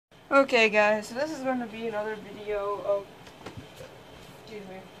Okay guys, so this is going to be another video of, excuse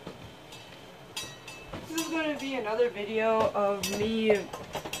me, this is going to be another video of me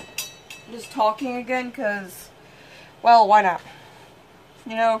just talking again, because, well, why not,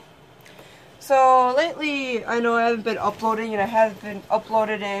 you know? So, lately, I know I haven't been uploading, and I haven't been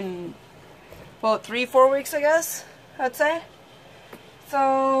uploaded in about 3-4 weeks, I guess, I'd say.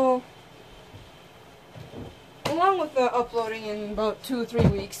 So, along with the uploading in about 2 or 3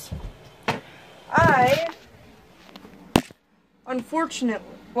 weeks, I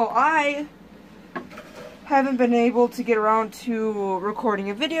haven't been able to get around to recording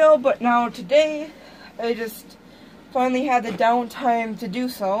a video, but now today, I just finally had the downtime to do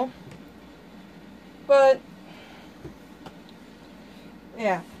so. But,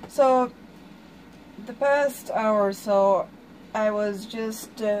 yeah, so, the past hour or so, I was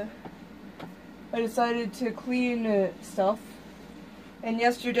just, I decided to clean stuff. And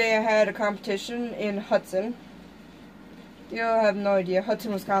yesterday I had a competition in Hudson. You have no idea.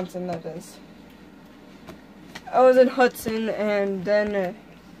 Hudson, Wisconsin, that is. I was in Hudson, and then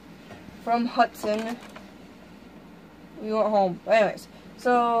from Hudson, we went home. Anyways,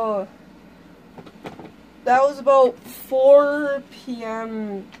 so that was about 4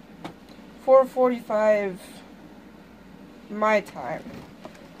 p.m., 4:45 my time,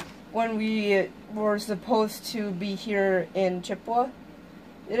 when we were supposed to be here in Chippewa.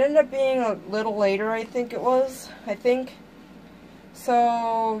 It ended up being a little later, I think it was.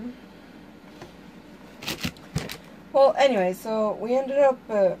 So, well, anyway, so we ended up,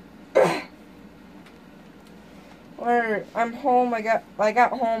 where I'm home. I got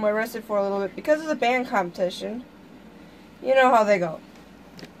home, I rested for a little bit because of the band competition. You know how they go.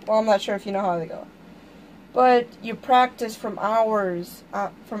 Well, I'm not sure if you know how they go. But you practice from hours,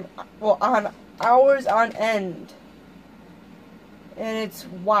 on hours on end. And it's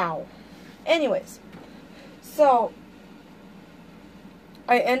wow. Anyways, so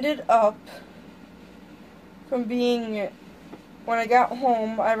I ended up from being, when I got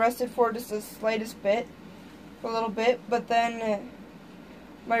home, I rested for just the slightest bit, for a little bit, but then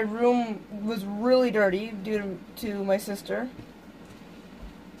my room was really dirty due to my sister.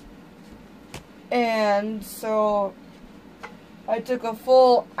 And so I took a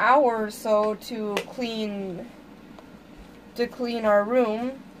full hour or so to clean our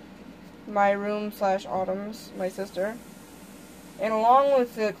room, my room / Autumn's, my sister. And along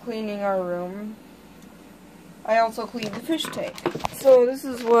with cleaning our room, I also cleaned the fish tank. So this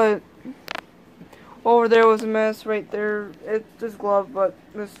is what, over there was a mess, right there, it's this glove, but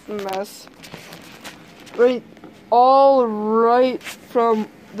this is a mess. Right from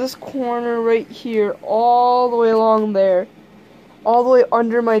this corner right here, all the way along there, all the way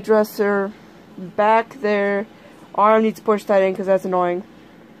under my dresser, back there. Autumn needs to push that in because that's annoying.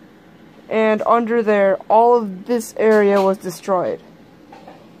 And under there, all of this area was destroyed.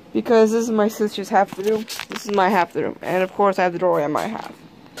 Because this is my sister's half of the room, this is my half of the room, and of course I have the doorway on my half.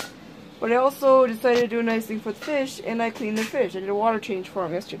 But I also decided to do a nice thing for the fish, and I cleaned the fish. I did a water change for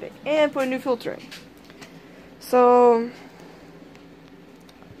them yesterday, and put a new filter in. So,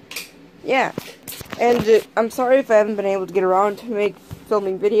 yeah. And I'm sorry if I haven't been able to get around to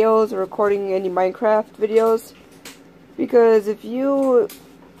filming videos or recording any Minecraft videos. Because if you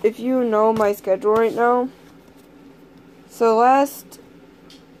know my schedule right now, so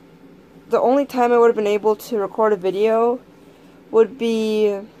the only time I would have been able to record a video would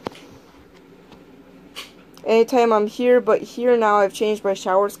be anytime I'm here, but here now I've changed my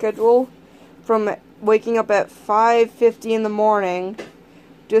shower schedule from waking up at 5:50 in the morning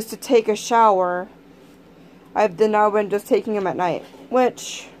just to take a shower. I've now been just taking them at night,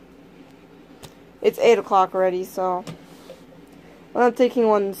 which it's 8 o'clock already, so I'm taking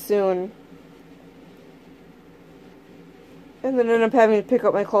one soon. And then end up having to pick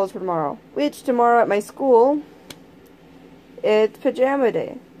up my clothes for tomorrow. Which, tomorrow at my school, it's pajama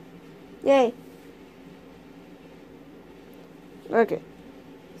day. Yay. Okay.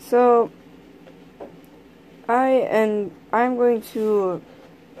 So, I'm going to,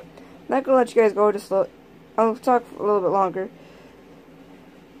 not going to let you guys go, I'll talk for a little bit longer.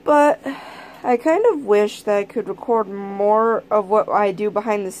 But I kind of wish that I could record more of what I do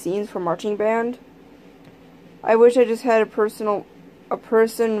behind the scenes for marching band. I wish I just had a person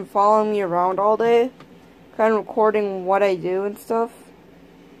following me around all day, kind of recording what I do and stuff.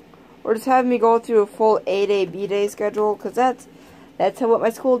 Or just have me go through a full A-day, B-day schedule, because that's what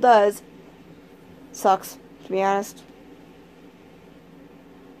my school does. Sucks, to be honest.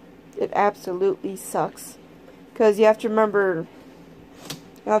 It absolutely sucks. Because you have to remember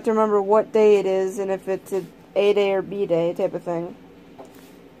what day it is, and if it's an A day or B day type of thing.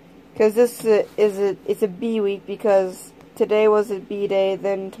 Because this it's a B week, because today was a B day,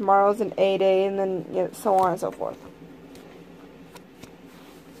 then tomorrow's an A day, and then, you know, so on and so forth.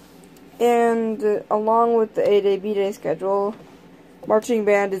 And along with the A day, B day schedule, marching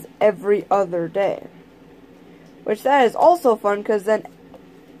band is every other day. Which that is also fun, because then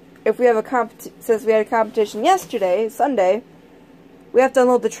if we have since we had a competition yesterday, Sunday, we have to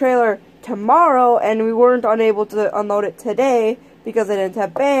unload the trailer tomorrow, and we weren't unable to unload it today because I didn't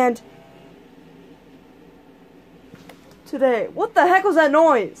have band today. What the heck was that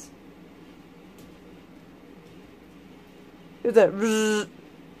noise? It was that bzzz.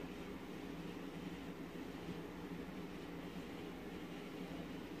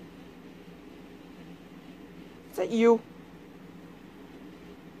 Is that you?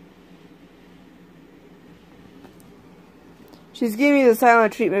 She's giving me the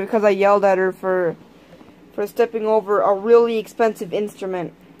silent treatment because I yelled at her for stepping over a really expensive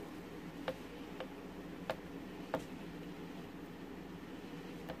instrument.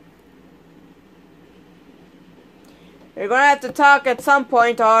 You're gonna have to talk at some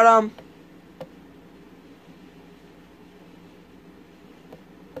point, Autumn.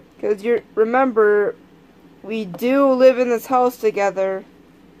 Because remember, we do live in this house together.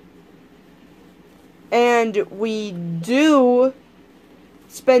 And we do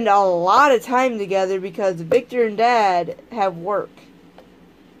spend a lot of time together because Victor and Dad have work.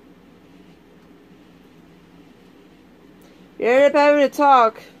 You end up having to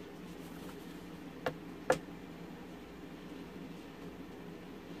talk.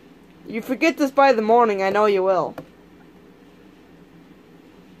 You forget this by the morning, I know you will.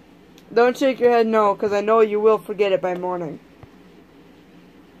 Don't shake your head no, because I know you will forget it by morning.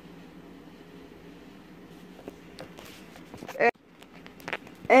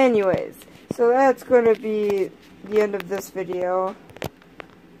 Anyways, so that's going to be the end of this video.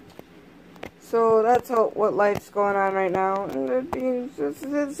 So that's what life's going on right now.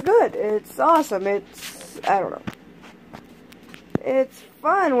 It's good. It's awesome. I don't know. It's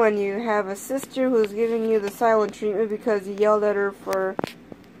fun when you have a sister who's giving you the silent treatment because you yelled at her for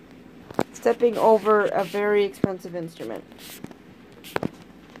stepping over a very expensive instrument.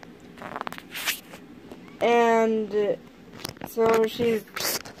 And so she's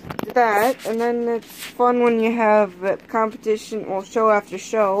that, and then it's fun when you have a competition, well, show after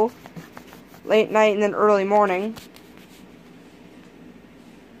show, late night and then early morning.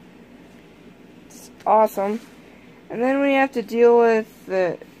 It's awesome. And then when you have to deal with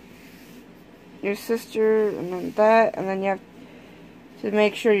your sister, and then that, and then you have to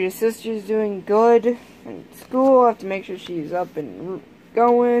make sure your sister's doing good in school, have to make sure she's up and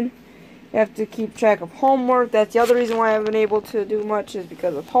going. You have to keep track of homework. That's the other reason why I haven't been able to do much, is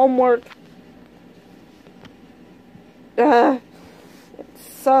because of homework. It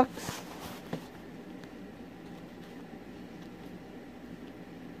sucks.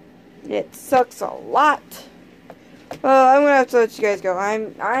 It sucks a lot. Well, I'm gonna have to let you guys go. I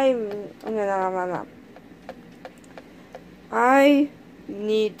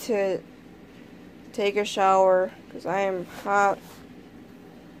need to take a shower because I am hot.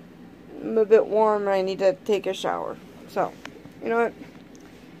 I'm a bit warm and I need to take a shower. So, you know what?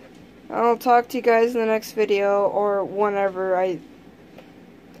 I'll talk to you guys in the next video, or whenever I'm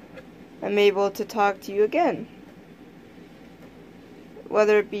able to talk to you again.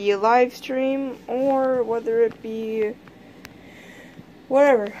 Whether it be a live stream or whether it be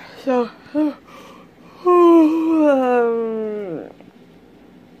whatever. So,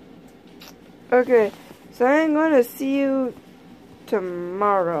 okay. So I'm gonna see you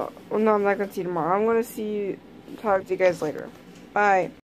tomorrow. Well, no, I'm not gonna see you tomorrow. I'm gonna talk to you guys later. Bye.